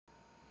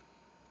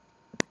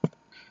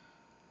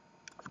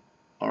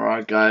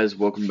Alright guys,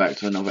 welcome back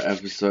to another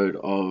episode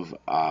of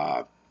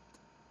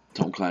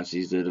Tom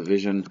Clancy's The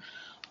Division.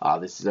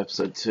 This is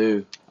episode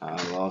 2.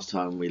 Last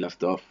time we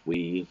left off,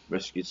 we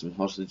rescued some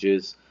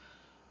hostages.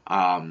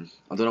 I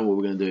don't know what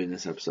we're going to do in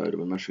this episode.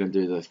 We're actually going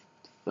to do the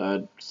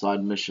third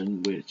side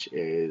mission, which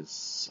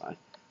is, I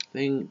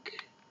think,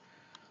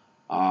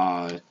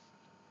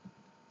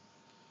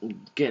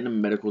 getting them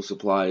medical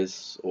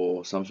supplies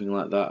or something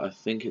like that, I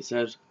think it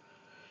said.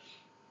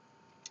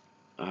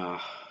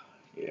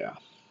 Yeah.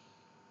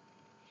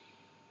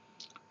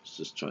 Let's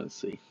just try and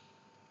see.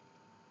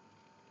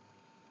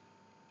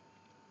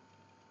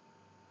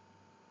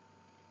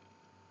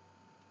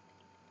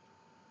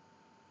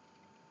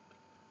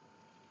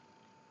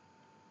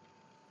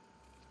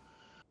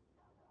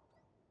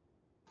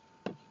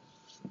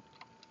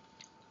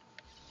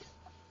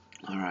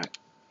 Alright.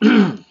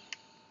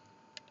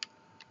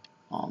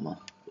 Armor.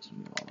 Put some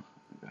new armor.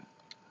 Okay.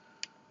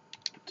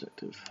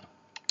 Protective.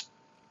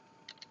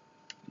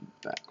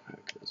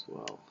 Backpack as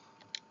well.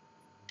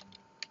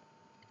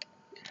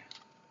 Okay.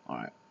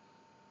 Alright.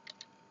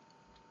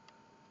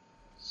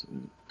 So we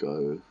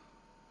go.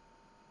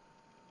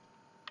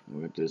 We're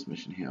going to do this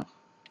mission here.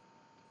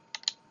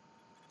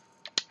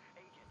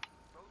 Agent,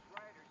 those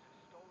rioters have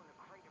stolen a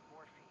crate of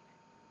morphine.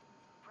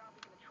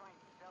 Probably going to try and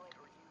sell it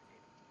or use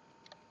it.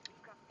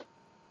 We've got...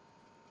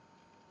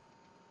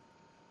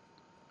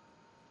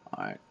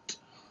 Alright.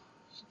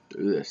 Let's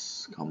do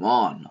this. Come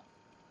on.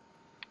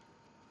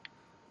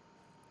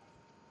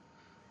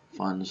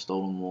 Find the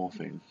stolen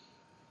morphine.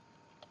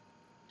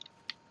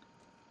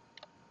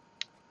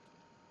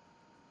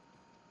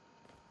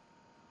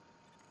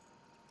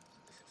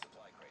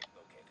 Supply crate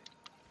located.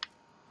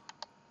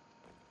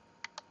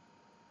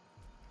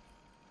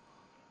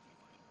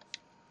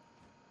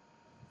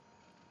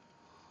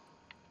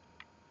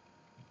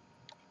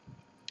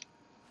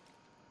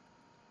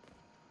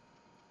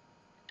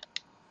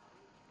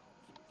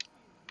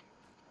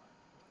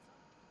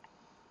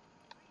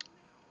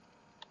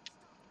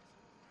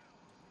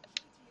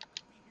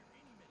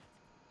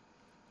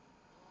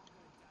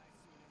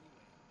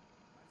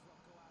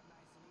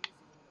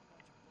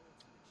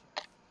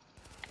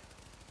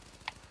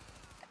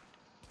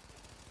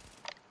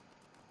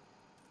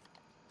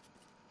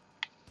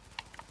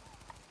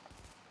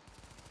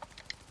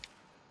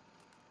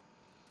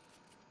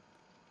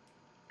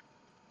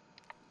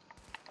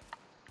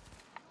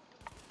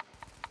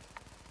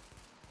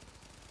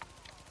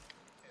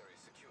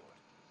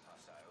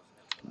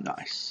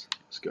 Nice.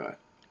 Let's go.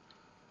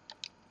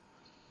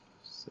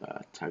 Let's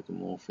tag the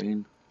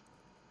morphine.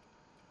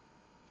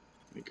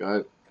 There we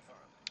go.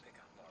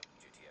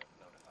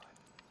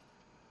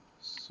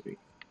 Sweet.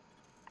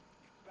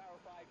 Barrel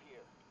 5 here.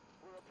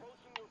 We're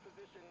approaching your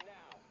position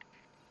now.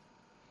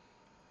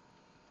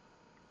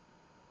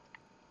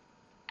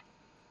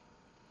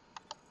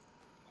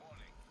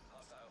 Warning.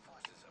 Hostile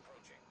forces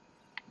approaching.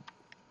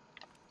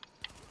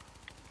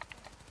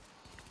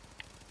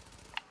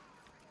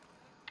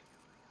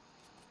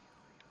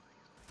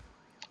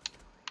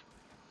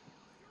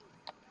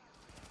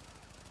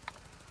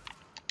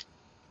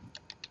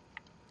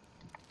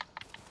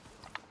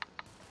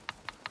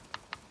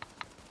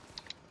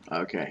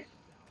 Okay.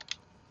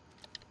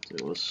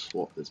 So let's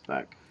swap this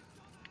back.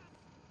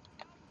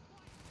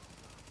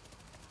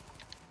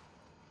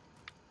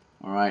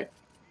 Alright.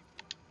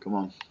 Come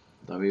on.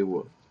 Don't be a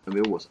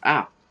wuss.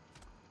 Ah!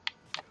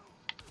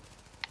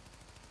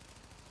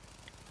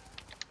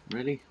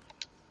 Really?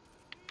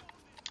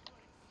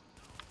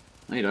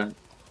 No, you don't.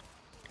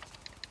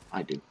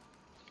 I do.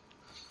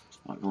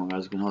 Alright, come on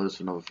guys, we can hold this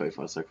for another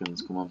 35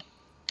 seconds. Come on.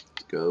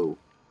 Let's go.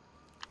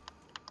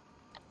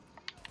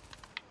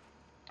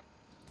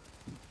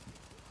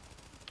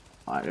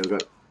 Alright, here we go.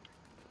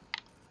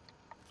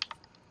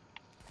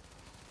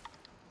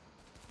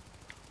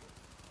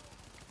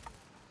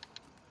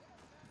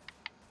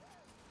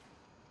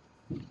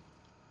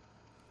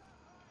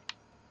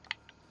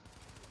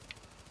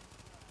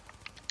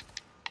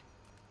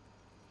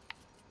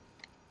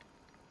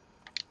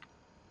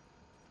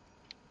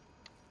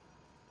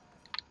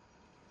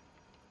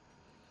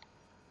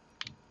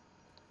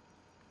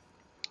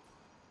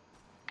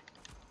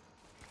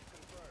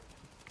 Confirmed.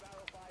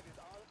 Barrel 5 is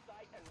on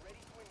site and ready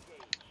to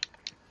engage.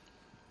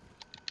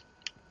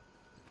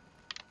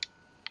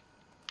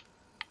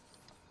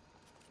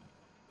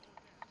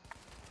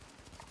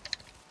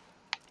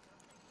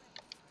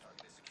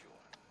 Target is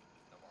secure.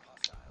 No more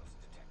hostiles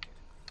detected.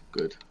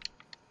 Good.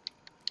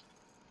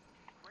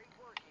 Great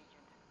work,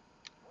 Agent.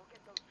 We'll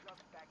get those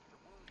drugs back to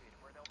the wounded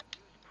where they'll be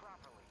used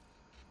properly.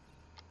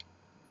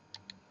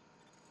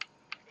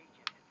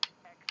 Agent,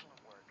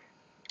 excellent work.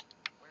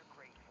 We're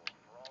grateful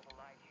for all the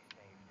lives you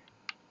saved.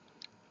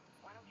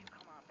 Why don't you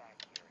come on back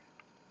here?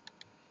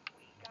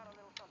 We got a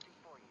little something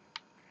for you.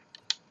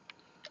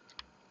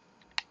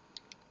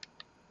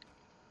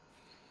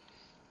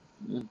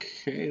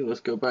 Okay, let's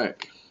go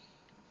back.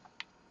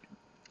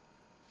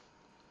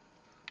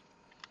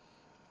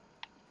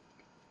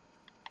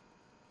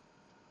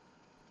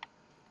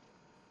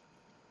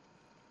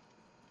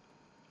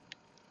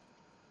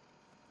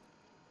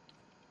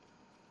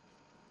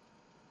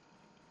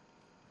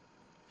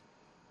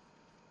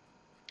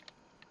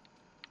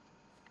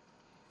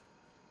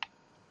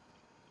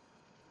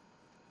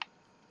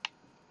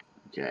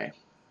 Okay.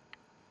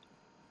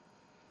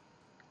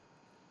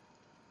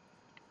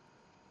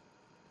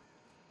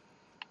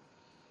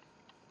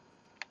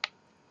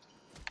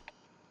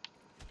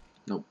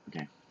 Nope.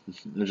 Okay.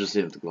 Let's just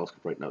see if the glass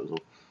could break. That was all.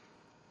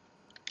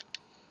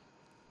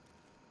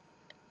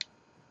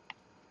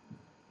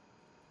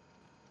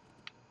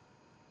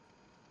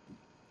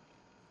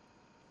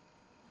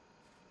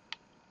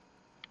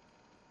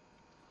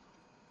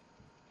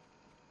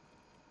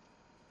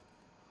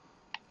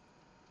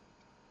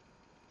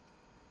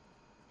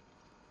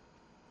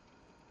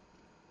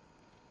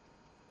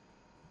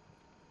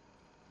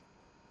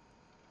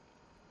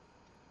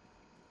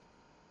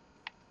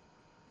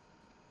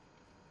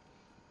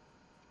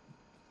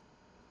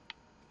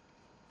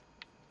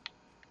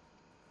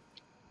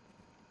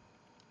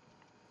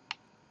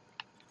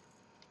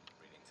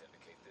 Readings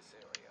indicate this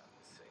area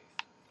is safe.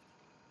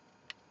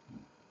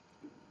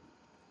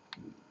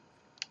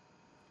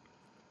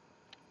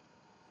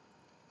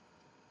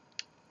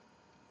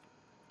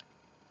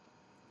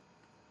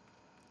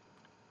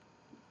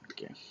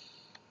 Okay.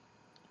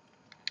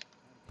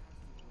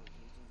 Fantastic work,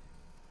 Agent.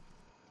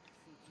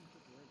 I think you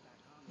put the lid back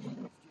on this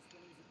place just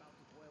when it was about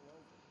to boil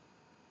over.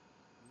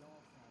 We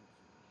all thank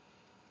you.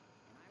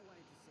 And I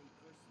wanted to say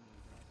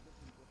personally that I've lived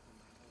in Brooklyn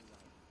my whole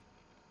life.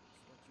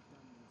 So what you've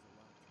done means a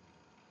lot to me.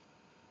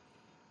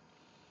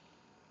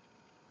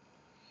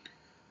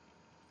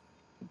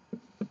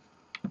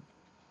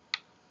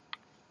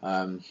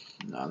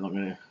 No, I'm not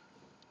gonna.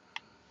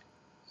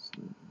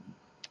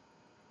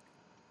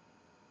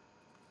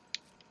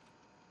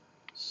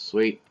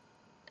 Sweet.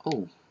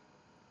 Oh.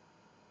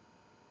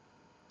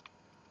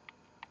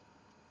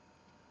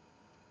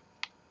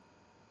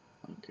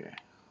 Okay.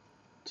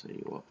 Tell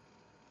you what.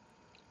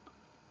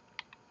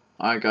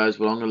 Alright guys,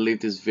 well I'm going to leave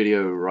this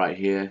video right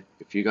here.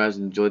 If you guys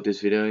enjoyed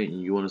this video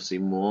and you want to see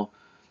more,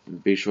 then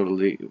be sure to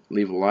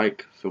leave a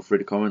like. Feel free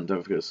to comment.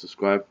 Don't forget to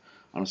subscribe.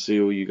 And I'll see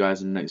all you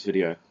guys in the next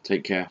video.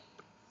 Take care.